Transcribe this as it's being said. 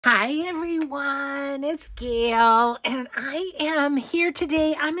Hi everyone, it's Gail, and I am here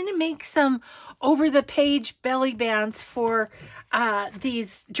today. I'm going to make some over-the-page belly bands for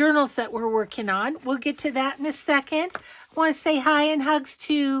these journals that we're working on. We'll get to that in a second. I want to say hi and hugs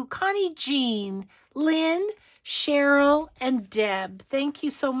to Connie Jean, Lynn, Cheryl, and Deb. Thank you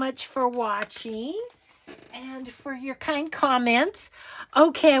so much for watching and for your kind comments.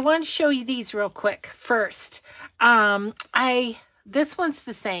 Okay, I want to show you these real quick first. This one's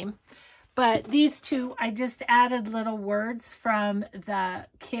the same, but these two, I just added little words from the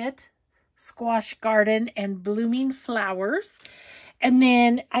kit, Squash Garden and Blooming Flowers. And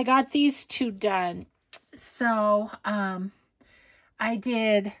then I got these two done. So I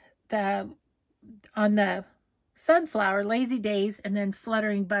did on the sunflower, lazy days, and then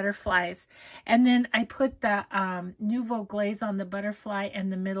fluttering butterflies. And then I put the Nouveau glaze on the butterfly in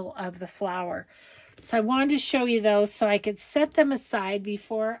the middle of the flower. So I wanted to show you those so I could set them aside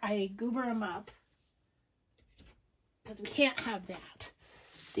before I goober them up, because we can't have that.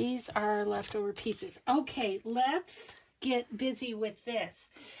 These are leftover pieces. Okay, let's get busy with this.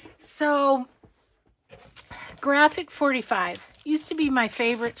 So Graphic 45 used to be my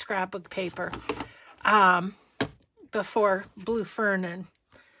favorite scrapbook paper before Blue Fern and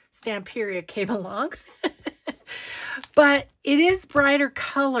Stamperia came along. But it is brighter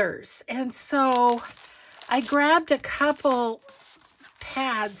colors. And so I grabbed a couple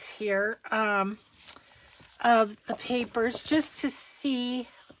pads here of the papers just to see.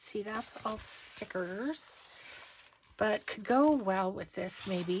 Let's see, that's all stickers, but could go well with this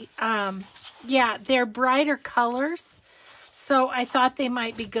maybe. Yeah, they're brighter colors, so I thought they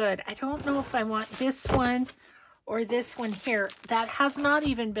might be good. I don't know if I want this one or this one here. That has not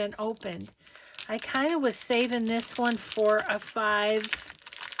even been opened. I kind of was saving this one for a 5-hole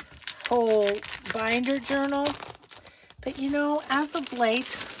binder journal. But you know, as of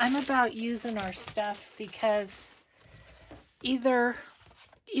late, I'm about using our stuff because either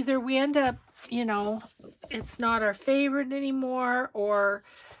we end up, you know, it's not our favorite anymore or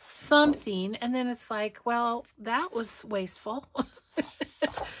something. And then it's like, well, that was wasteful.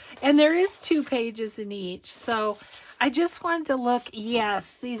 And there is 2 pages in each. So I just wanted to look.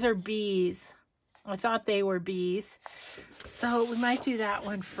 Yes, these are bees. I thought they were bees. So we might do that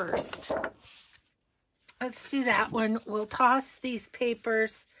one first. Let's do that one. We'll toss these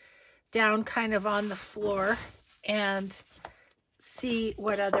papers down kind of on the floor and see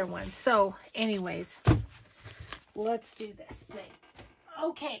what other ones. So anyways, let's do this thing.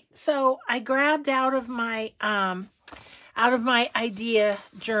 Okay, so I grabbed out of my idea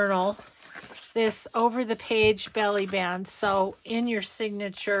journal this over the page belly band. So in your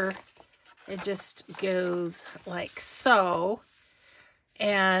signature, it just goes like so.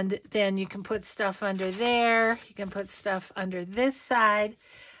 And then you can put stuff under there. You can put stuff under this side.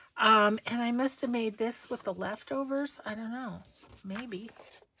 And I must have made this with the leftovers. I don't know. Maybe.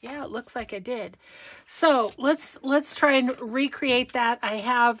 Yeah, it looks like I did. So let's try and recreate that. I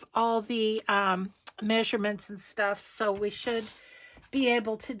have all the measurements and stuff, so we should be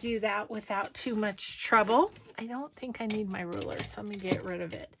able to do that without too much trouble. I don't think I need my ruler, so let me get rid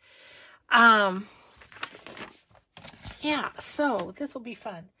of it. Yeah, so this will be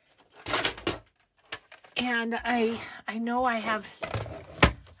fun. And I know I've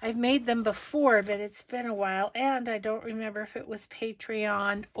made them before, but it's been a while, and I don't remember if it was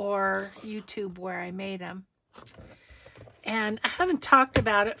Patreon or YouTube where I made them. And I haven't talked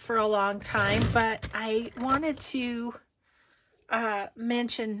about it for a long time, but I wanted to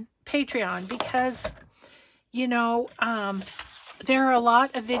mention Patreon because, you know, there are a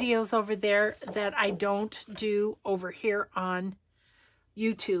lot of videos over there that I don't do over here on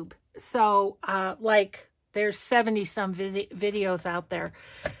YouTube. So, like, there's 70-some videos out there,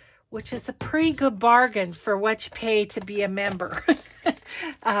 which is a pretty good bargain for what you pay to be a member.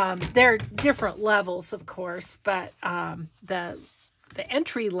 There are different levels, of course, but the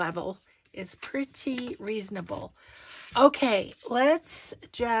entry level is pretty reasonable. Okay, let's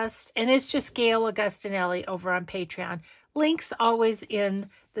just, and it's just Gail Augustinelli over on Patreon. Links always in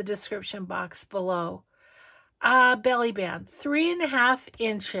the description box below. Belly band, 3.5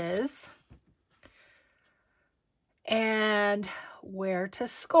 inches. And where to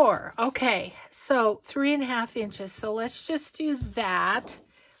score. Okay, so 3.5 inches. So let's just do that.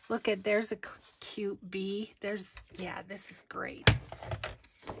 Look at, there's a cute bee. Yeah, this is great.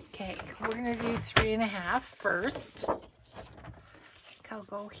 Okay, we're going to do 3.5 first. I think I'll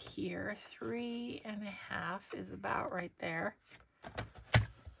go here. 3.5 is about right there.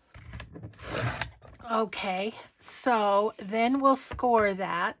 Okay, so then we'll score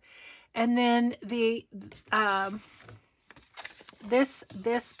that. And then the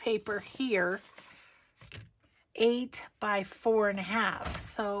this paper here 8 by 4.5.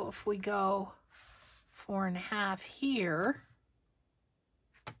 So if we go 4.5 here,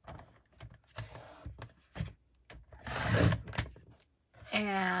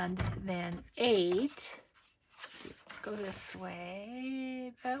 and then 8. Let's see, let's go this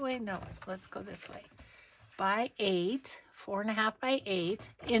way. That way? No, let's go this way. By 8, 4.5 by 8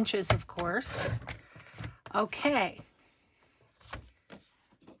 inches, of course. Okay.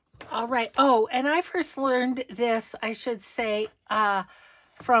 All right. Oh, and I first learned this, I should say,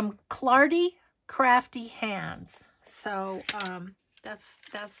 from Clardy Crafty Hands. So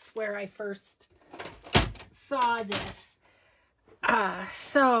that's where I first saw this.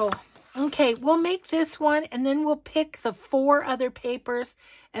 Okay, we'll make this one, and then we'll pick the 4 other papers,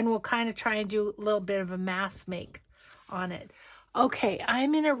 and we'll kind of try and do a little bit of a mass make on it. Okay,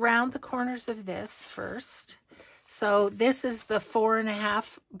 I'm going to round the corners of this first. So this is the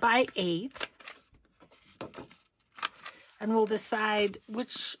 4.5 by 8. And we'll decide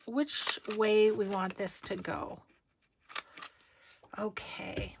which way we want this to go.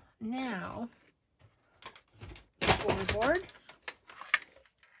 Okay, now, scoreboard.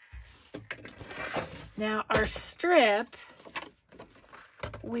 Now our strip,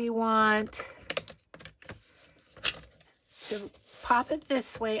 we want to pop it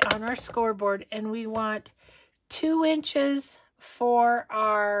this way on our scoreboard, and we want 2 inches for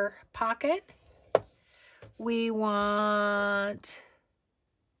our pocket. We want,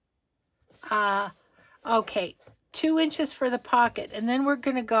 okay, 2 inches for the pocket, and then we're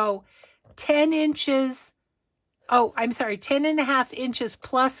going to go 10 inches, 10.5 inches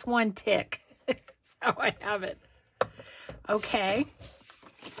plus 1 tick. That's how I have it. Okay,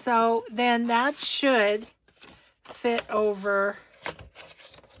 so then that should fit over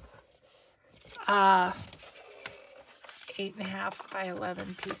 8.5 by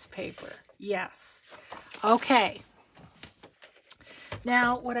 11 piece of paper. Yes. Okay.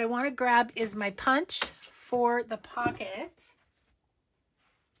 Now what I want to grab is my punch for the pocket.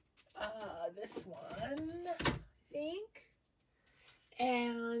 This one, I think.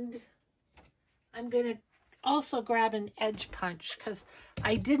 And I'm going to also grab an edge punch because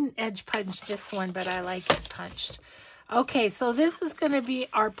I didn't edge punch this one, but I like it punched. Okay, so this is going to be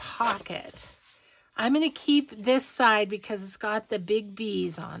our pocket. I'm going to keep this side because it's got the big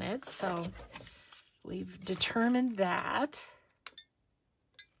B's on it. So we've determined that.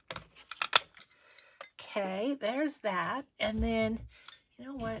 Okay, there's that. And then, you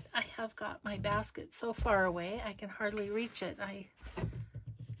know what? I have got my basket so far away, I can hardly reach it. I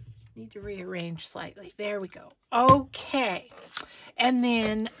need to rearrange slightly. There we go. Okay. And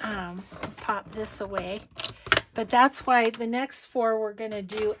then pop this away. But that's why the next 4 we're going to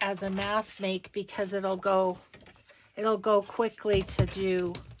do as a mass make, because it'll go quickly to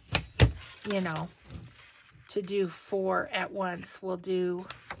do, to do 4 at once. We'll do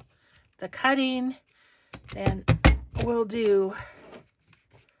the cutting, then we'll do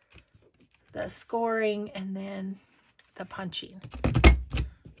the scoring, and then the punching.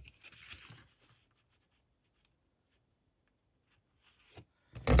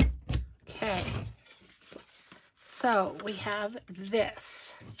 Okay. So we have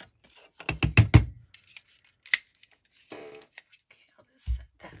this. Okay, I'll just set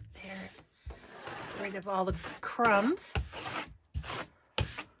that there. Let's get rid of all the crumbs.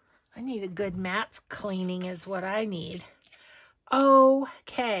 I need a good mat cleaning is what I need.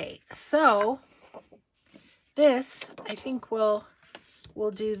 Okay, so this, I think we'll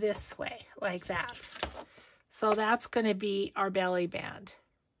do this way, like that. So that's going to be our belly band.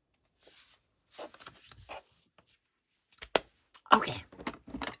 Okay,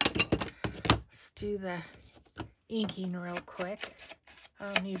 let's do the inking real quick.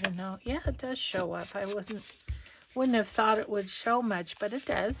 I don't even know. Yeah, it does show up. I wouldn't have thought it would show much, but it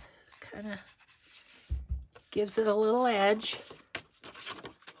does. Kind of gives it a little edge.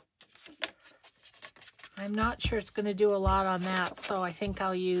 I'm not sure it's going to do a lot on that, so I think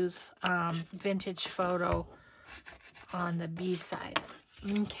I'll use Vintage Photo on the B side.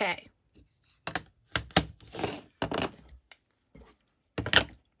 Okay.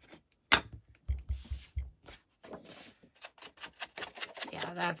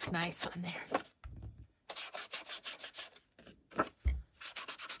 Yeah, that's nice on there.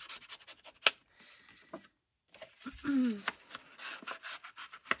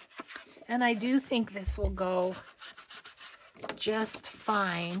 And I do think this will go just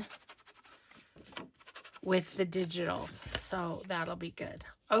fine with the digital, so that'll be good.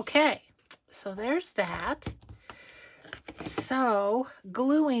 Okay, so there's that. So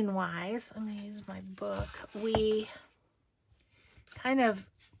gluing wise, I'm going to use my book. We kind of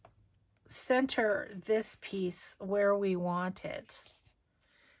center this piece where we want it.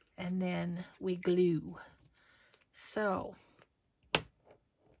 And then we glue. So,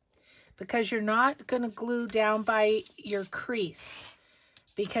 because you're not going to glue down by your crease.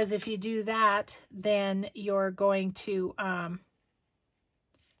 Because if you do that, then you're going to,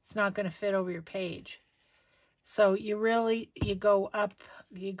 it's not going to fit over your page. So you go up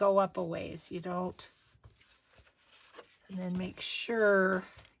a ways. You don't, and then make sure,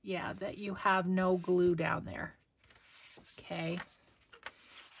 yeah, that you have no glue down there. Okay.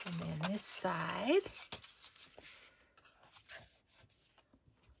 And then this side.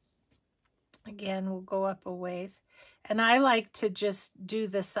 Again, we'll go up a ways. And I like to just do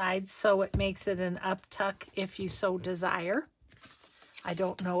the sides so it makes it an up tuck if you so desire. I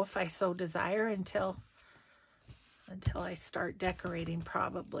don't know if I so desire until I start decorating,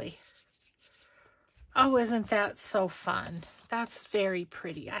 probably. Oh, isn't that so fun? That's very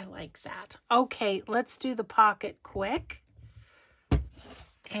pretty. I like that. Okay, let's do the pocket quick.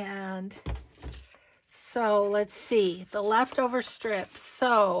 And so let's see. The leftover strips.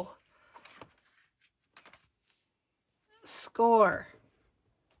 So score.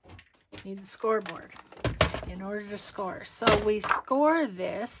 Need the scoreboard in order to score. So we score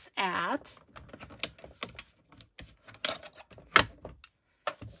this at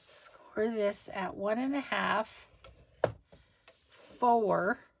 1.5,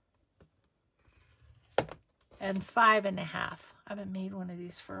 4, and 5.5. I haven't made one of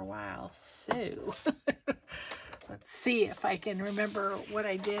these for a while, so let's see if I can remember what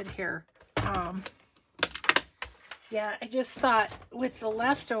I did here. Yeah, I just thought with the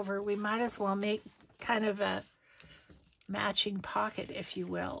leftover, we might as well make kind of a matching pocket, if you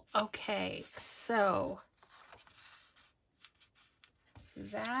will. Okay, so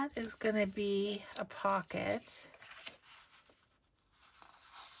that is going to be a pocket.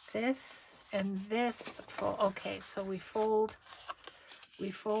 This and this fold. Okay, so we fold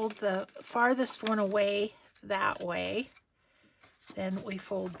the farthest one away that way. Then we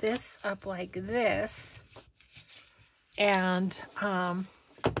fold this up like this. And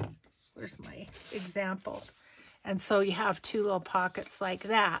where's my example? And so you have two little pockets like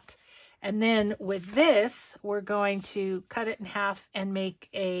that. And then with this, we're going to cut it in half and make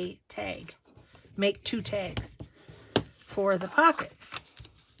a tag. Make 2 tags for the pocket.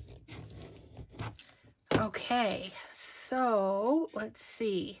 Okay, so let's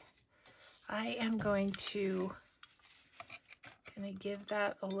see. I am going to give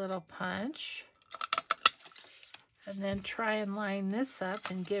that a little punch. And then try and line this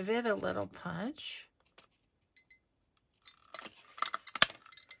up and give it a little punch.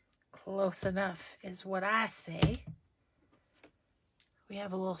 Close enough is what I say. We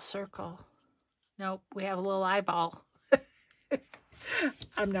have a little circle. Nope, we have a little eyeball.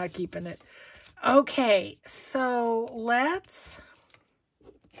 I'm not keeping it. Okay, so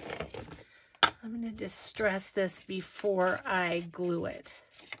I'm going to distress this before I glue it.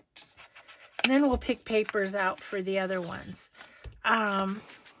 And then we'll pick papers out for the other ones.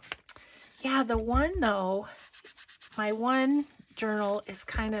 Yeah, the one though, my one journal is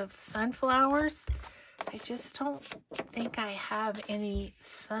kind of sunflowers. I just don't think I have any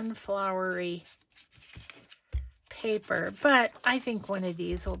sunflowery paper, but I think one of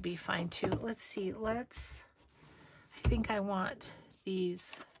these will be fine too. Let's see, I think I want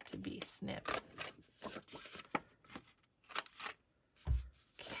these to be snipped.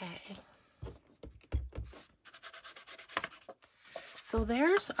 Okay. So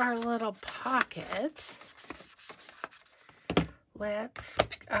there's our little pocket. Let's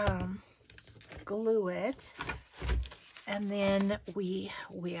glue it, and then we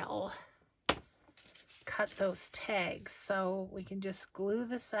will cut those tags. So we can just glue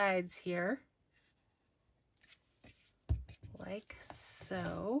the sides here, like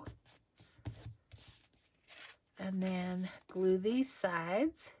so, and then glue these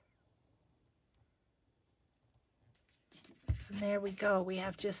sides. And there we go. We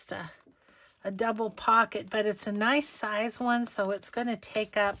have just a double pocket, but it's a nice size one, so it's going to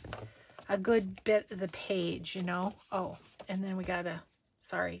take up a good bit of the page, you know. Oh, and then we gotta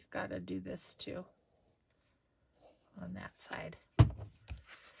do this too on that side,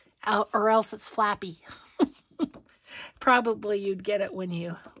 or else it's flappy. Probably you'd get it when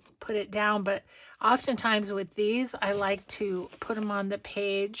you put it down, but oftentimes with these, I like to put them on the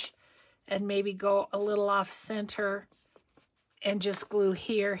page and maybe go a little off center and just glue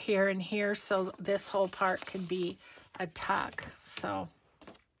here, here, and here, so this whole part can be a tuck. So,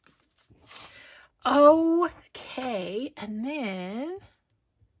 okay, and then,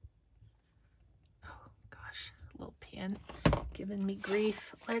 oh gosh, a little pin. giving me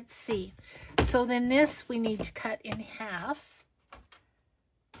grief. Let's see. So then this we need to cut in half.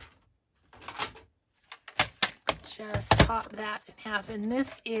 Just pop that in half. And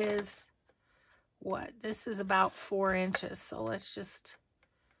this is what? This is about 4 inches. So let's just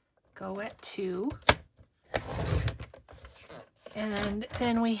go at 2. And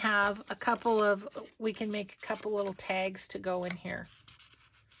then we have a couple of, we can make a couple little tags to go in here.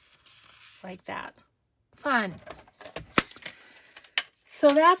 Like that. Fun. So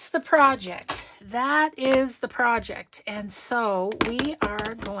that's the project. That is the project. And so we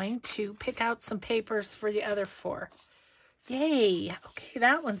are going to pick out some papers for the other 4. Yay. Okay,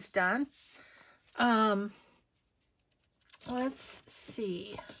 that one's done. Let's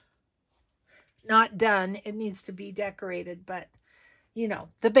see. Not done. It needs to be decorated, but you know,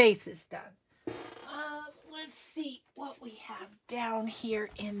 the base is done. Let's see what we have down here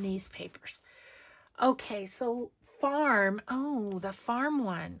in these papers. Okay, so farm. Oh, the farm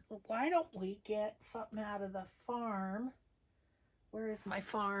one. Why don't we get something out of the farm? Where is my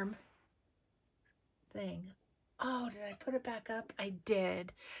farm thing? Oh, did I put it back up? I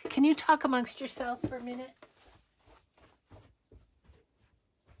did. Can you talk amongst yourselves for a minute?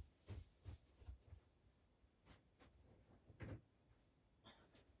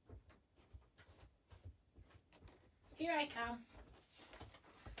 Here I come.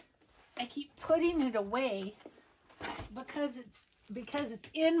 I keep putting it away because it's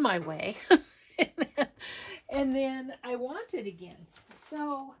in my way. and then I want it again.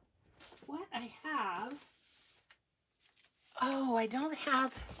 So what I have, oh, I don't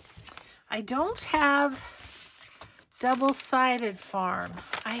have double-sided farm.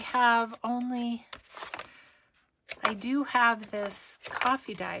 I do have this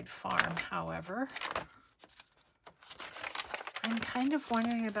coffee-dyed farm, however. I'm kind of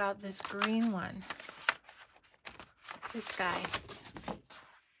wondering about this green one. This guy.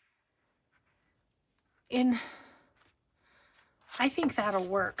 I think that'll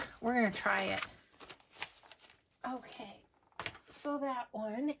work. We're going to try it. Okay. So that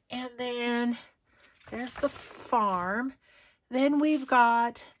one. And then there's the farm. Then we've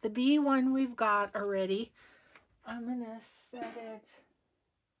got the bee one we've got already. I'm going to set it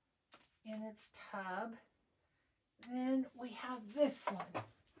in its tub. Then we have this one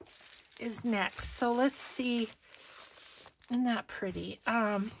is next. So let's see. Isn't that pretty?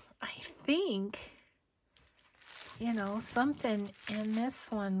 I think, you know, something in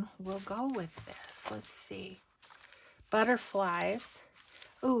this one will go with this. Let's see. Butterflies.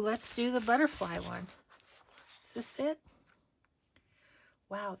 Ooh, let's do the butterfly one. Is this it?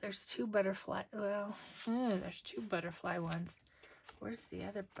 Wow, there's 2 butterfly. Well, there's 2 butterfly ones. Where's the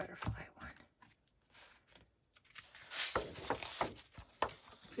other butterfly one? I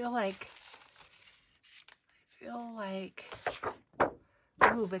feel like,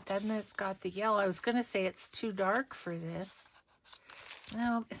 ooh, but then it's got the yellow. I was going to say it's too dark for this.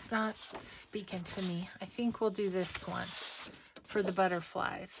 No, it's not speaking to me. I think we'll do this one for the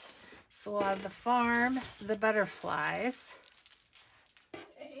butterflies. So we'll have the farm, the butterflies,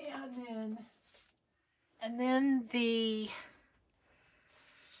 and then the,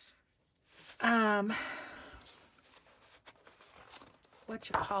 what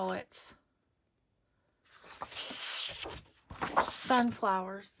you call it?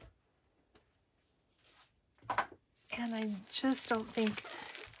 Sunflowers. And I just don't think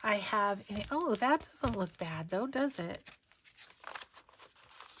I have any. Oh, that doesn't look bad though, does it?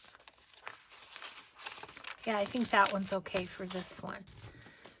 Yeah, I think that one's okay for this one.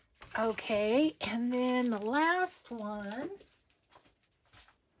 Okay, and then the last one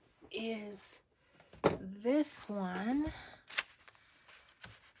is this one,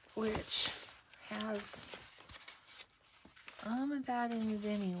 which has some of that in it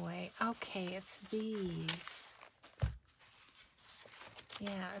anyway. Okay, it's these.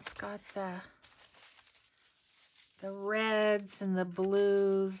 Yeah, it's got the reds and the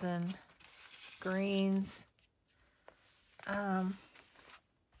blues and greens.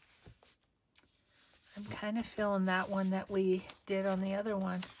 I'm kind of feeling that one that we did on the other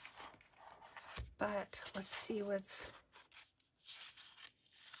one. But let's see what's...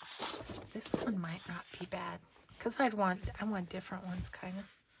 This one might not be bad. Because I want different ones, kind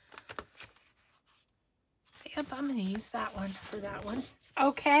of. Yep, I'm going to use that one for that one.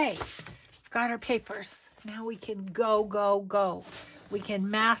 Okay, got our papers. Now we can go, go, go. We can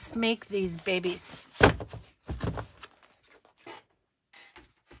mass make these babies.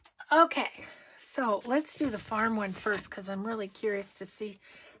 Okay, so let's do the farm one first because I'm really curious to see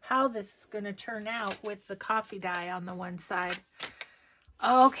how this is going to turn out with the coffee dye on the one side.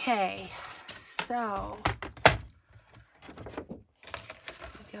 Okay, so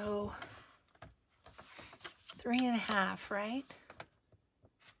go 3.5, right?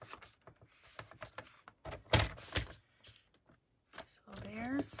 So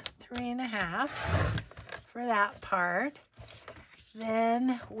there's 3.5 for that part.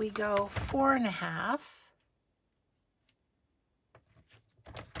 Then we go 4.5.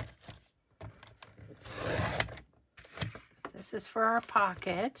 This is for our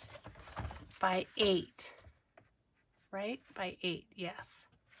pocket by 8, right? By 8, yes.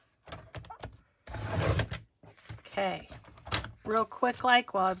 Okay, real quick,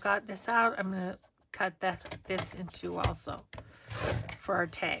 like while I've got this out, I'm going to cut this in two also for our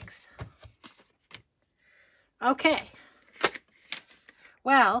tags. Okay,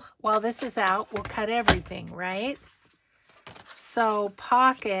 well, while this is out, we'll cut everything, right? So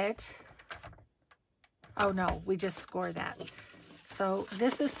pocket, oh no, we just score that. So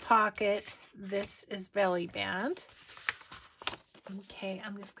this is pocket, this is belly band. Okay,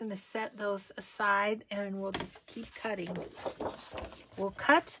 I'm just going to set those aside and we'll just keep cutting. We'll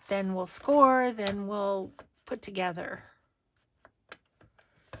cut, then we'll score, then we'll put together.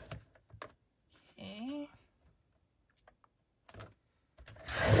 Okay.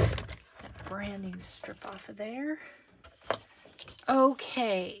 That branding strip off of there.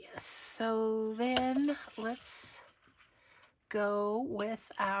 Okay, so then let's go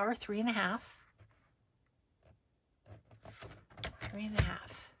with our 3.5.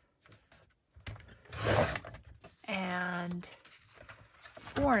 3.5. And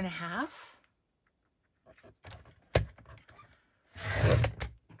 4.5.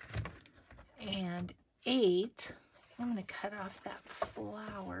 And 8. I'm going to cut off that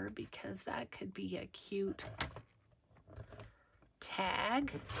flower because that could be a cute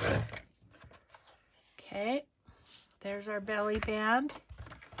tag. Okay, there's our belly band.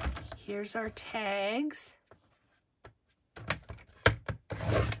 Here's our tags.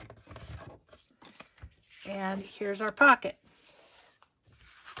 And here's our pocket.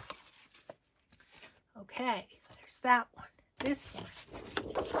 Okay, there's that one. This one.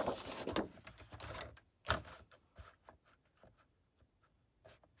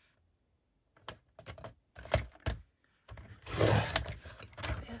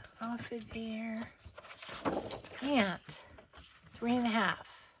 Get that off of there. And 3.5.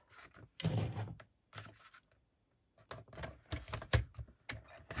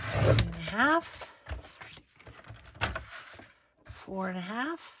 3.5.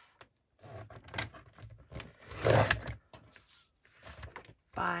 4.5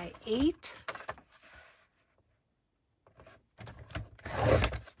 by 8.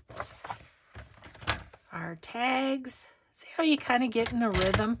 Our tags. See how you kind of get in a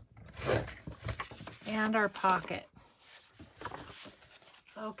rhythm? And our pocket.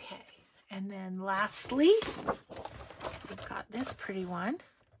 Okay, and then lastly, we've got this pretty one.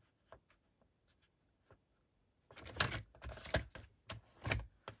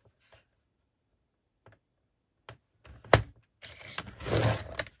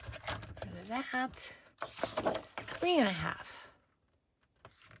 That 3.5.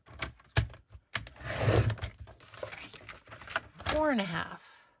 4.5.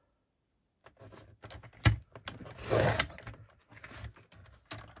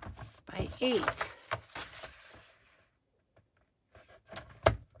 By 8.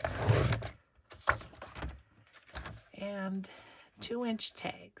 And 2-inch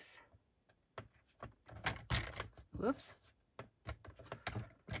tags. Whoops.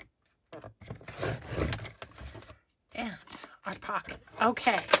 And our pocket.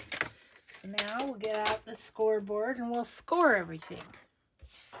 Okay, so now we'll get out the scoreboard and we'll score everything.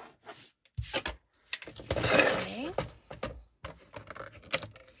 Okay.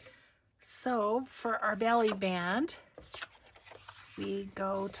 So for our belly band, we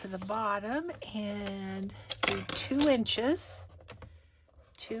go to the bottom and do 2 inches.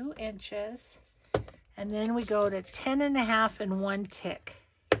 2 inches. And then we go to 10.5 and 1 tick.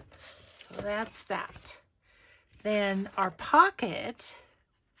 So that's that. Then our pocket,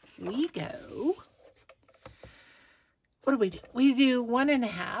 we go, what do? We do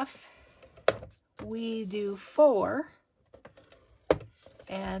 1.5, we do 4,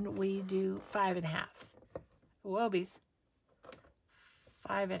 and we do 5.5. Whoabies.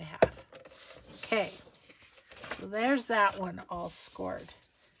 5.5. Okay, so there's that one all scored.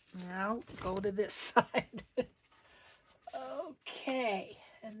 Now go to this side. Okay,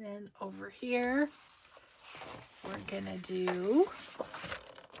 and then over here, we're gonna do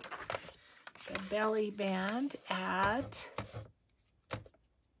the belly band at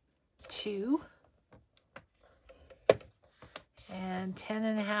 2 and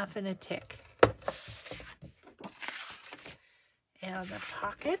 10.5 and a tick. And the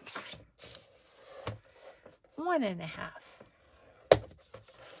pocket, 1.5,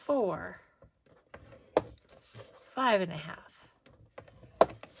 4, 5.5.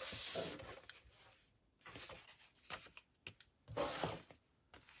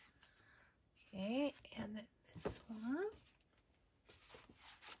 Okay, and then this one.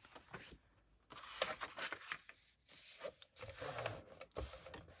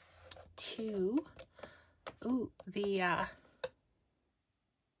 2. Ooh, the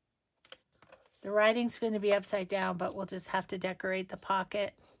writing's going to be upside down, but we'll just have to decorate the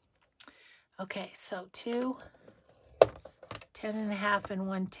pocket. Okay, so 2, 10.5, and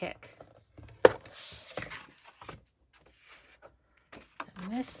 1 tick.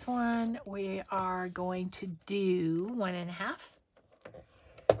 And this one we are going to do 1.5,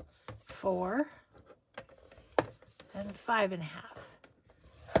 4, and 5.5.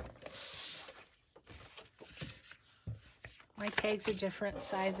 My tags are different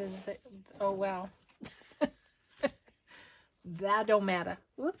sizes. Oh, well. That don't matter.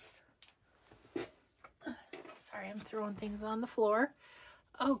 Whoops. Sorry, I'm throwing things on the floor.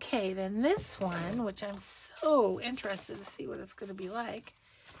 Okay, then this one, which I'm so interested to see what it's going to be like.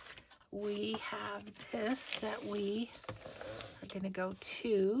 We have this that we are going to go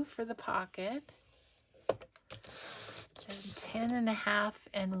 2 for the pocket. And 10.5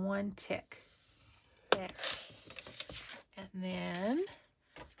 and 1 tick. There. And then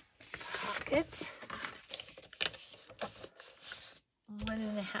pocket,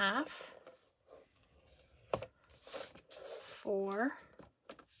 1.5, 4,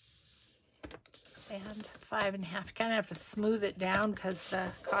 and 5.5. Kind of have to smooth it down because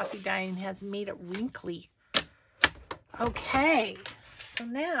the coffee dyeing has made it wrinkly. Okay, so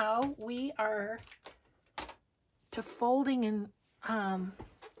now we are to folding,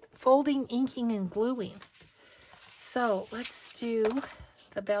 inking, and gluing. So let's do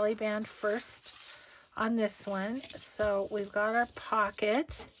the belly band first on this one. So we've got our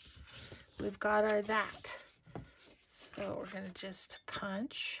pocket, we've got our that. So we're going to just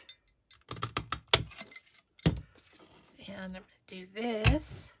punch. And I'm going to do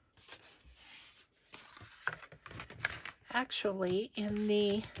this. Actually, in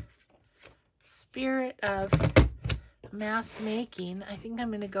the spirit of mass making, I think I'm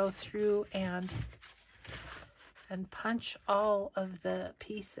going to go through and punch all of the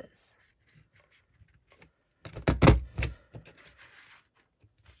pieces.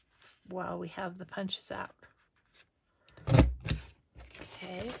 While we have the punches out.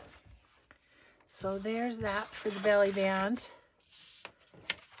 Okay. So there's that for the belly band.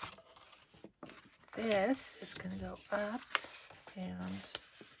 This is going to go up and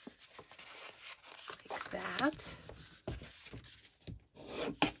like that.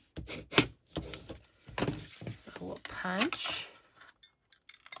 So we'll punch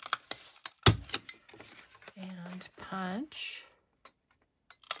and punch.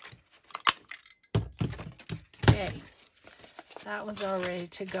 Okay, that one's all ready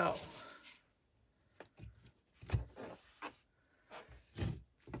to go.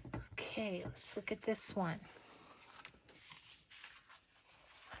 Okay, let's look at this one.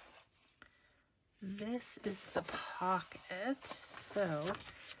 This is the pocket, so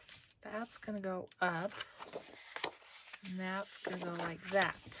that's going to go up, and that's going to go like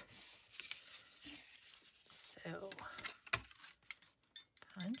that. So,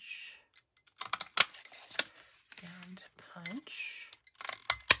 punch, and punch,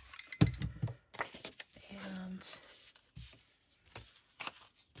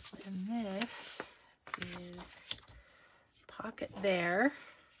 and this is pocket there.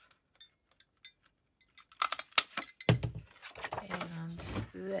 And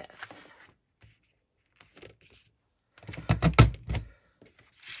this.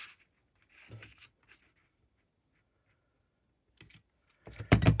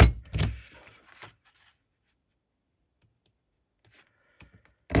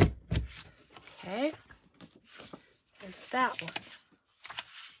 Okay, there's that one.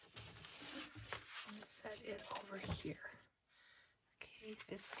 I'm going to set it over here. Okay,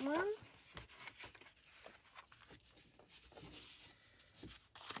 this one.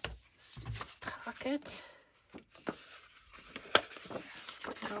 Pocket. So that's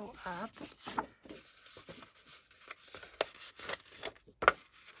going to go up.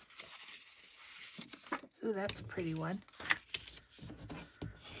 Ooh, that's a pretty one.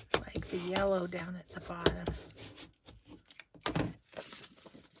 Like the yellow down at the bottom.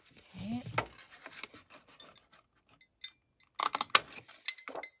 Okay.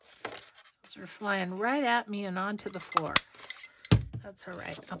 Those are flying right at me and onto the floor. That's all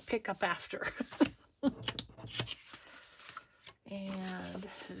right. I'll pick up after. And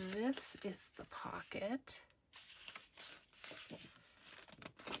this is the pocket.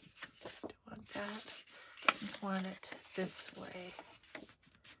 Don't want that. I want it this way.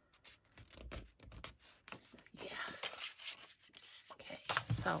 Yeah. Okay,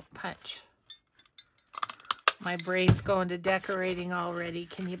 so punch. My brain's going to decorating already.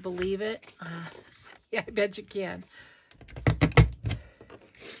 Can you believe it? Yeah, I bet you can.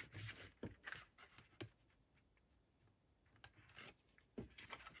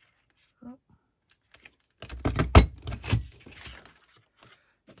 Oh.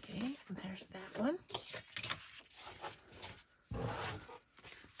 Okay, there's that one.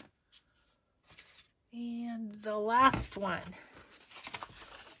 And the last one.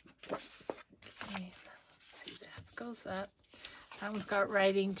 Okay, let's see, that goes up. That one's got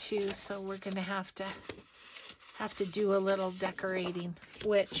writing too, so we're gonna have to do a little decorating,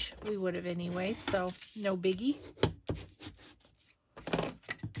 which we would have anyway, so no biggie.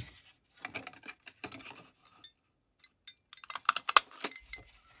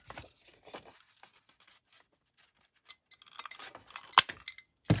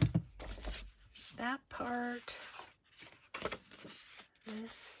 That part.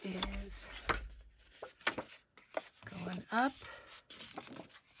 This is going up.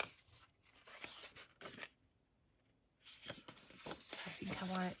 I think I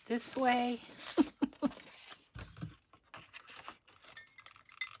want it this way.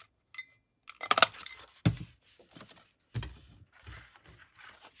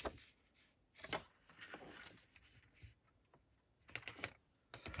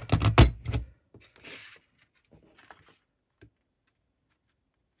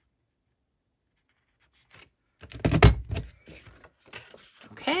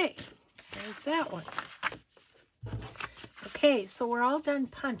 Okay, there's that one. Okay, so we're all done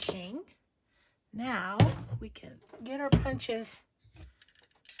punching. Now we can get our punches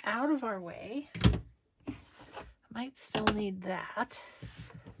out of our way. Might still need that.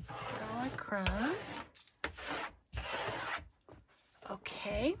 Get all our crumbs.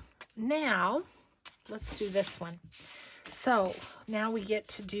 Okay, now let's do this one. So now we get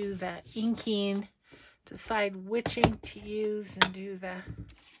to do the inking, decide which ink to use, and do the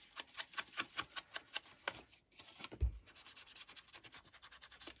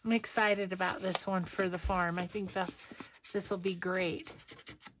I'm excited about this one for the farm. I think this will be great.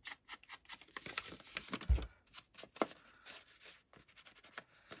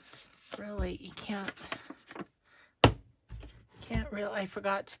 Really, you can't really, I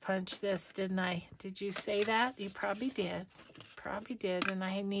forgot to punch this, didn't I? Did you say that? You probably did. Probably did, and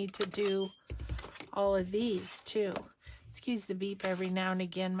I need to do all of these too. Excuse the beep every now and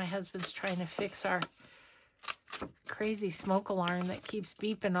again. My husband's trying to fix our crazy smoke alarm that keeps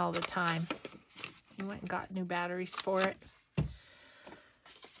beeping all the time. He went and got new batteries for it.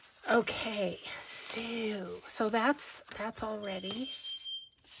 Okay, so that's all ready.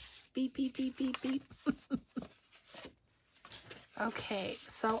 Beep, beep, beep, beep, beep. Okay,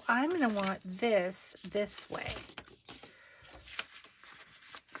 so I'm going to want this way,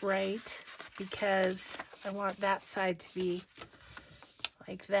 right? Because I want that side to be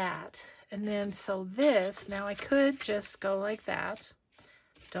like that. And then, so this, now I could just go like that.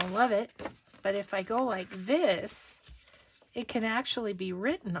 Don't love it. But if I go like this, it can actually be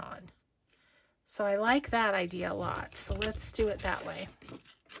written on. So I like that idea a lot. So let's do it that way.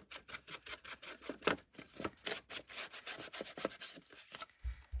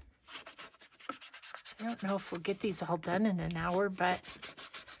 I don't know if we'll get these all done in an hour, but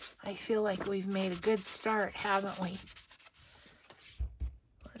I feel like we've made a good start, haven't we?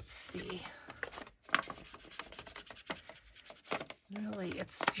 Let's see. Really,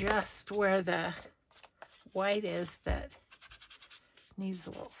 it's just where the white is that needs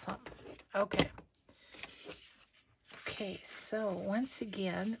a little something. Okay. Okay, so once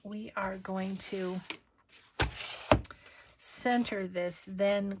again, we are going to center this,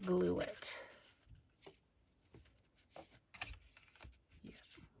 then glue it.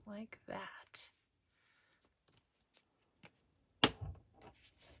 Like that.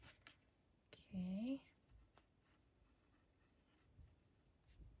 Okay.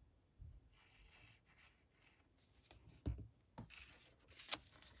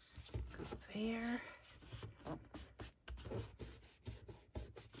 Go there.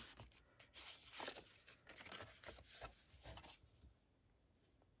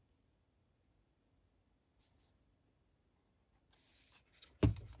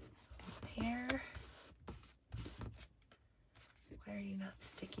 There. Why are you not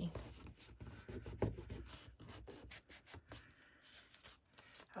sticking?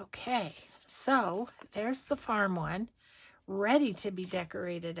 Okay, so there's the farm one. ready to be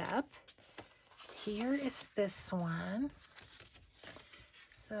decorated up. Here is this one.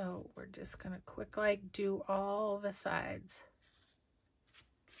 So we're just going to quick like do all the sides.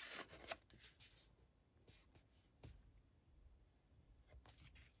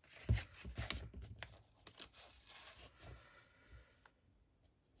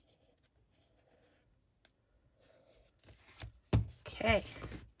 Okay.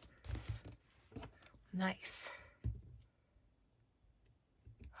 Nice.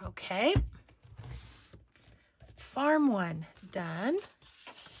 Okay. Farm one done.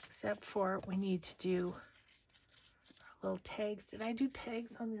 Except for we need to do our little tags. Did I do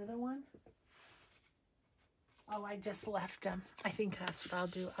tags on the other one? Oh, I just left them. I think that's what I'll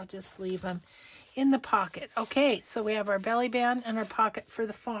do. I'll just leave them in the pocket. Okay, so we have our belly band and our pocket for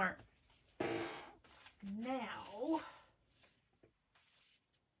the farm. Now,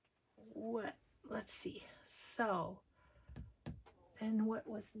 what? Let's see. So, then what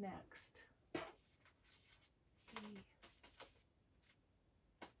was next?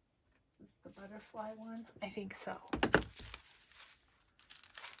 The butterfly one? I think so.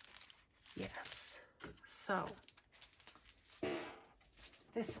 Yes. So,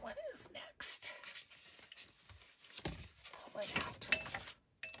 this one is next. Just pull it out.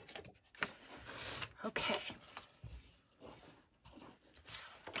 Okay.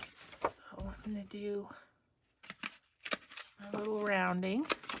 So, I'm going to do a little rounding.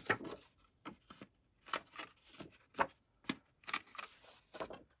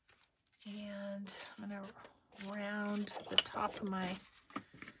 And I'm going to round the top of my,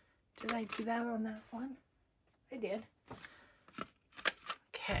 did I do that on that one? I did.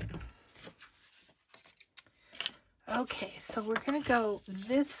 Okay. Okay, so we're going to go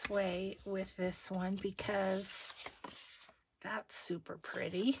this way with this one because that's super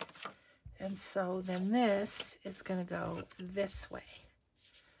pretty. And so then this is going to go this way.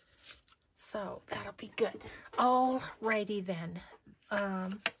 So that'll be good. Alrighty then.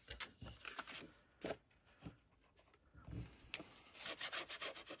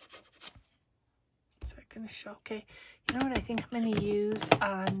 Going to show. Okay, you know what I think I'm going to use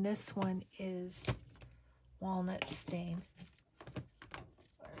on this one is walnut stain.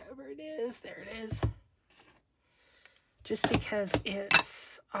 Wherever it is, there it is. Just because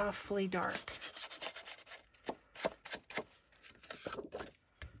it's awfully dark.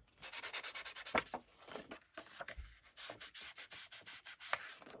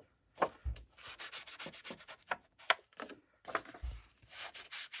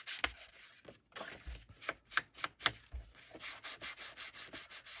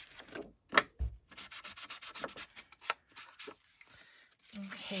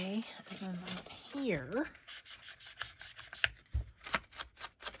 Okay, and then here,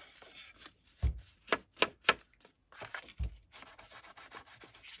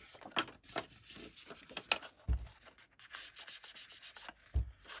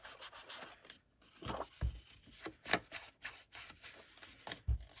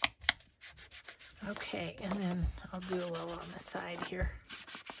 okay, and then I'll do a little on the side here.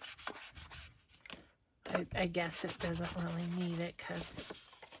 I guess it doesn't really need it because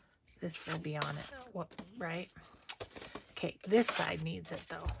this will be on it, right? Okay, this side needs it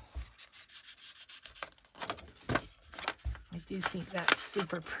though. I do think that's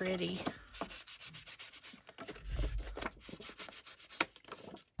super pretty.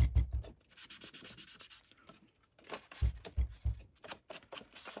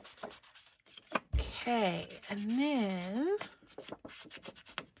 Okay, and then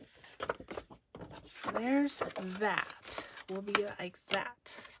there's that. Will be like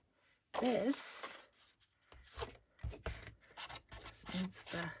that. This needs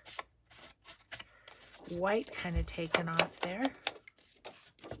the white kind of taken off there.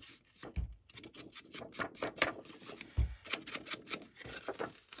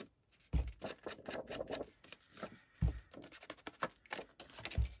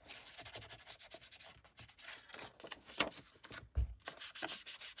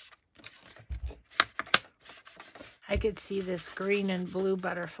 I could see this green and blue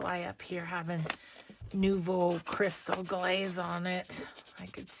butterfly up here having Nouveau crystal glaze on it. I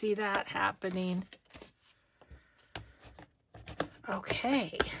could see that happening.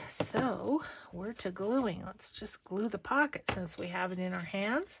 Okay, so we're to gluing. Let's just glue the pocket since we have it in our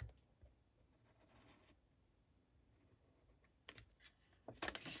hands.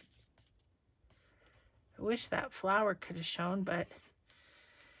 I wish that flower could have shown, but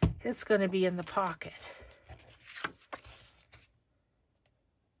it's going to be in the pocket.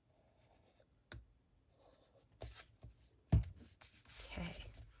 Okay,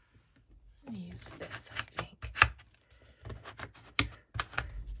 I'm going to use this, I think.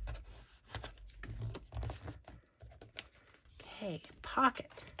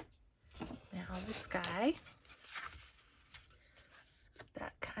 pocket. Now this guy,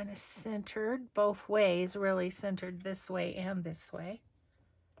 that kind of centered both ways, really centered this way and this way.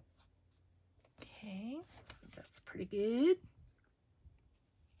 Okay, that's pretty good.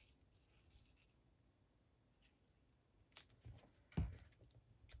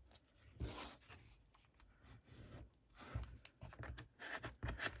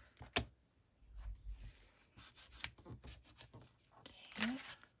 Okay,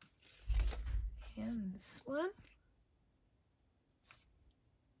 and this one.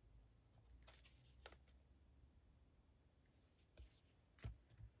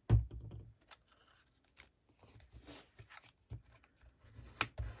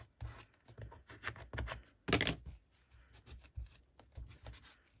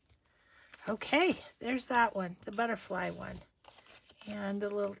 Okay, there's that one, the butterfly one. And the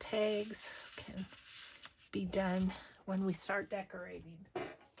little tags can be done when we start decorating.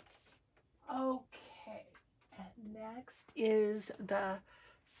 Okay, and next is the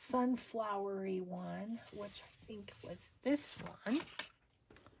sunflowery one, which I think was this one.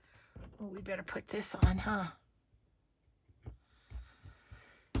 Oh, we better put this on, huh?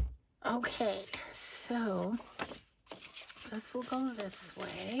 Okay, so this will go this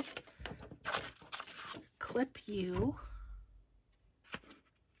way. Clip you.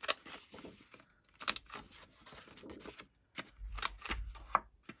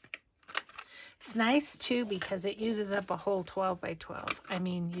 It's nice too because it uses up a whole 12 by 12. I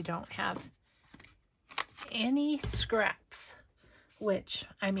mean, you don't have any scraps, which,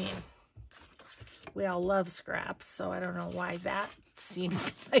 I mean, we all love scraps, so I don't know why that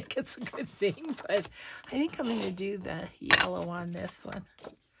seems like it's a good thing, but I think I'm going to do the yellow on this one.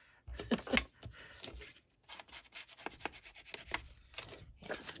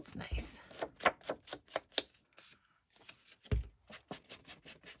 Yeah, that's nice.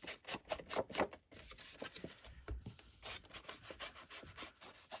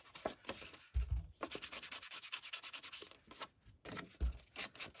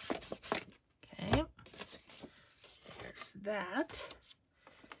 Okay, there's that.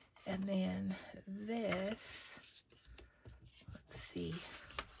 And then this, let's see,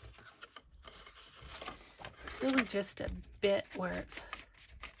 it's really just a bit where it's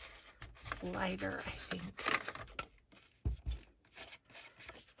lighter, I think.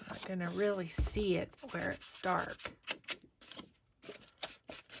 I'm not going to really see it where it's dark.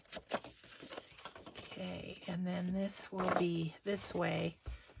 Okay, and then this will be this way.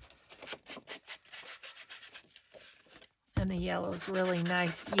 And the yellow is really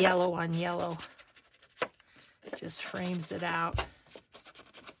nice, yellow on yellow. Just frames it out.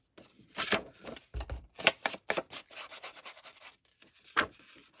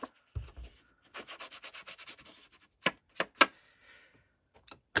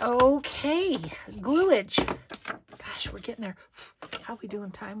 Okay, gluage. Gosh, we're getting there. How are we doing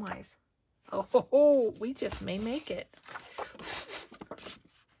time-wise? Oh, we just may make it.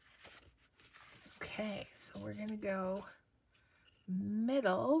 Okay, so we're gonna go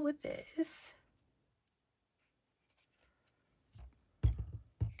middle with this.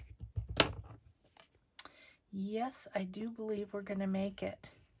 Yes, I do believe we're gonna make it.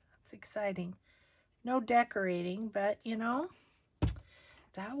 That's exciting. No decorating, but you know,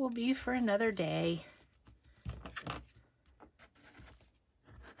 that will be for another day.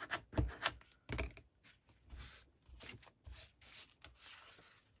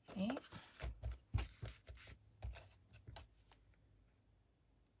 Okay.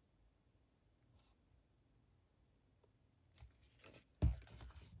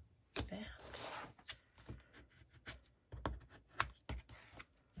 That.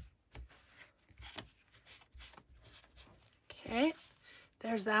 Okay,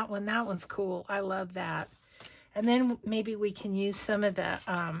 there's that one. That one's cool. I love that. And then maybe we can use some of the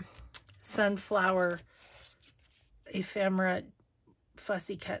sunflower ephemera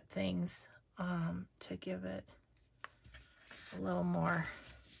fussy cut things to give it a little more,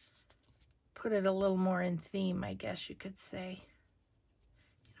 put it a little more in theme, I guess you could say.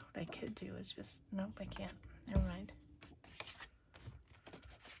 You know what I could do is just, nope, I can't. Never mind.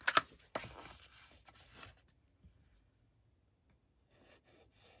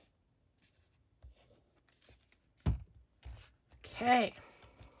 Okay.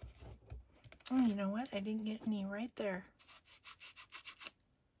 Oh, you know what? I didn't get any right there.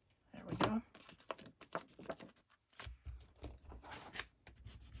 There we go.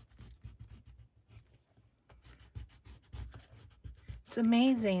 It's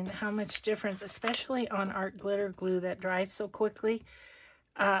amazing how much difference, especially on art glitter glue that dries so quickly.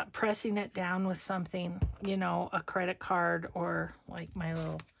 pressing it down with something, you know, a credit card or like my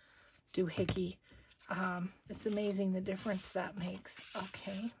little doohickey. It's amazing the difference that makes.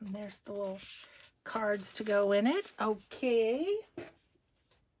 Okay, and there's the little cards to go in it. Okay.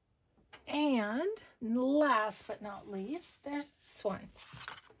 And last but not least, there's this one.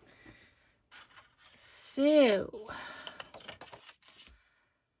 So,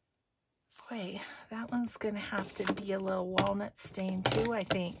 boy, that one's going to have to be a little walnut stain too, I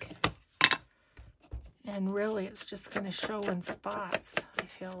think. And really, it's just going to show in spots, I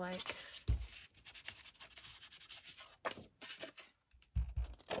feel like.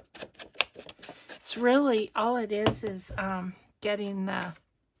 It's really, all it is getting the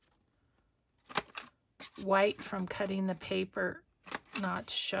white from cutting the paper not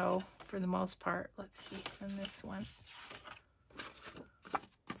to show for the most part. Let's see, in this one.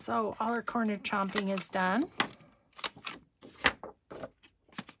 So all our corner chomping is done.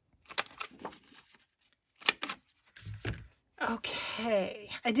 Okay,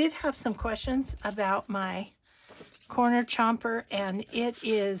 I did have some questions about my corner chomper, and it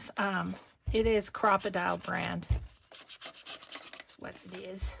is Crocodile brand. That's what it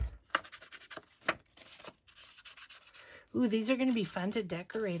is. Ooh, these are going to be fun to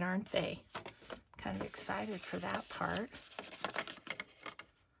decorate, aren't they? Kind of excited for that part.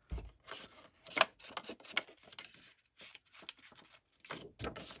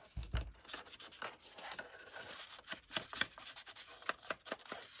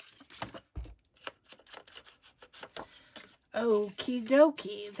 Okie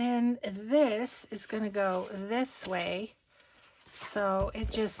dokie. Then this is going to go this way. So it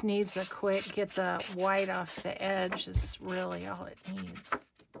just needs a quick, get the white off the edge is really all it needs.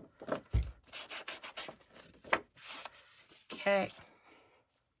 Okay.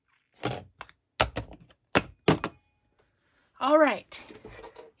 All right.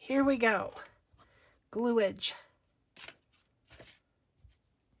 Here we go. Gluage.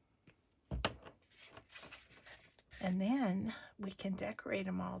 And then we can decorate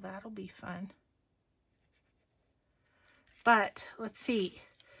them all. That'll be fun. But let's see.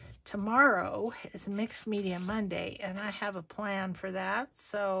 Tomorrow is Mixed Media Monday, and I have a plan for that.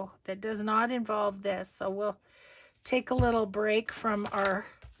 So that does not involve this. So we'll take a little break from our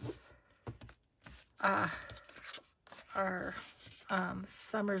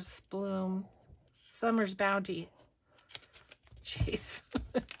Summer's Bounty. Jeez.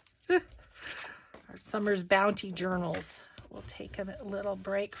 Our Summer's Bounty journals. We'll take a little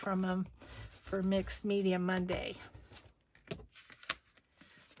break from them for Mixed Media Monday.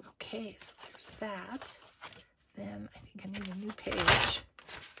 Okay, so there's that. Then I think I need a new page.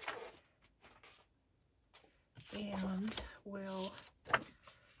 And we'll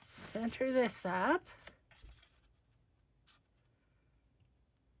center this up.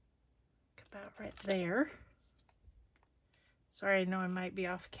 About right there. Sorry, I know I might be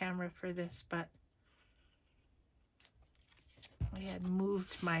off camera for this, but I had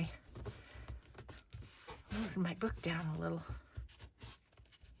moved my book down a little.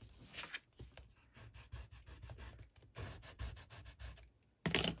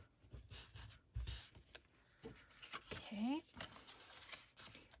 Okay.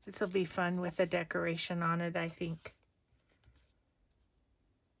 This will be fun with a decoration on it, I think.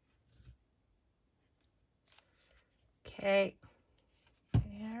 Okay.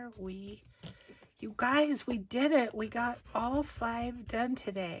 You guys, we did it. We got all 5 done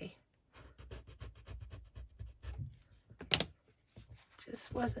today.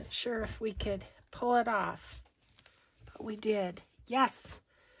 Just wasn't sure if we could pull it off, but we did. Yes.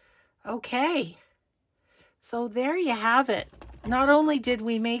 Okay. So there you have it. Not only did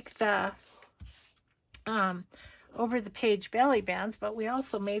we make the over the page belly bands, but we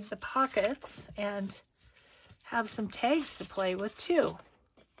also made the pockets and have some tags to play with too.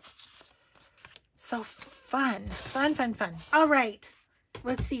 So fun. All right.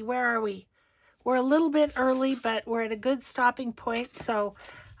 Let's see, where are we? We're a little bit early, but we're at a good stopping point. So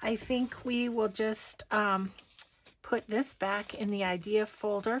I think we will just put this back in the idea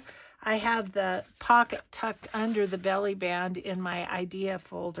folder. I have the pocket tucked under the belly band in my idea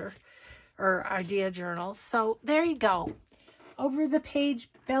folder or idea journal. So there you go. Over the page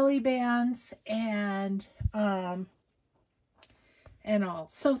belly bands and all.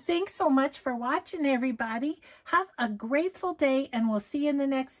 So thanks so much for watching, everybody. Have a grateful day, and we'll see you in the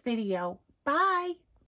next video. Bye.